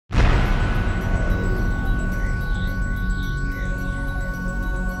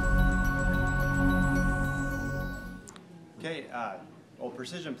Well,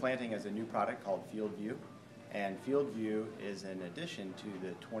 Precision Planting is a new product called FieldView, and FieldView is an addition to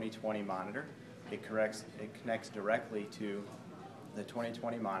the 2020 monitor. It connects directly to the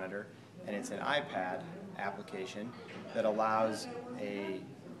 2020 monitor, and it's an iPad application that allows a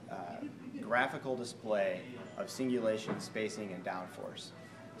graphical display of singulation, spacing, and downforce.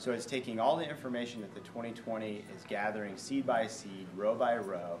 So it's taking all the information that the 2020 is gathering seed by seed, row by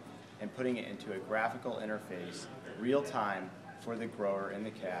row, and putting it into a graphical interface, real time, for the grower in the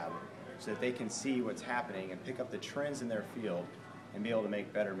cab, so that they can see what's happening and pick up the trends in their field and be able to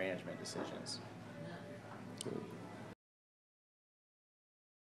make better management decisions.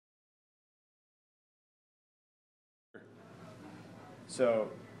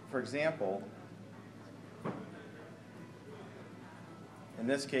 So, for example, in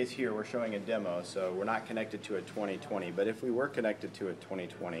this case here, we're showing a demo, so we're not connected to a 2020, but if we were connected to a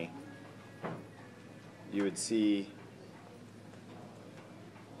 2020, you would see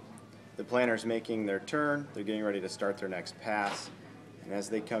the planter's making their turn, they're getting ready to start their next pass, and as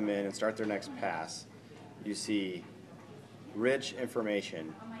they come in and start their next pass, you see rich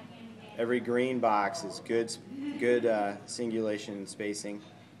information. Every green box is good singulation and spacing,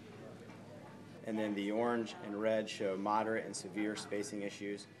 and then the orange and red show moderate and severe spacing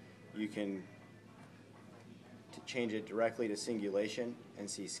issues. You can change it directly to singulation and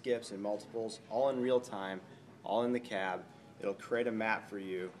see skips and multiples, all in real time, all in the cab. It'll create a map for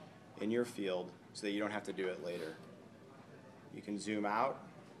you in your field so that you don't have to do it later. You can zoom out,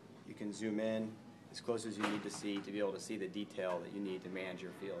 you can zoom in as close as you need to see to be able to see the detail that you need to manage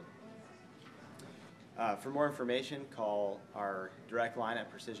your field. For more information, call our direct line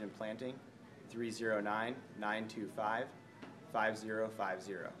at Precision Planting,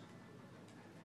 309-925-5050.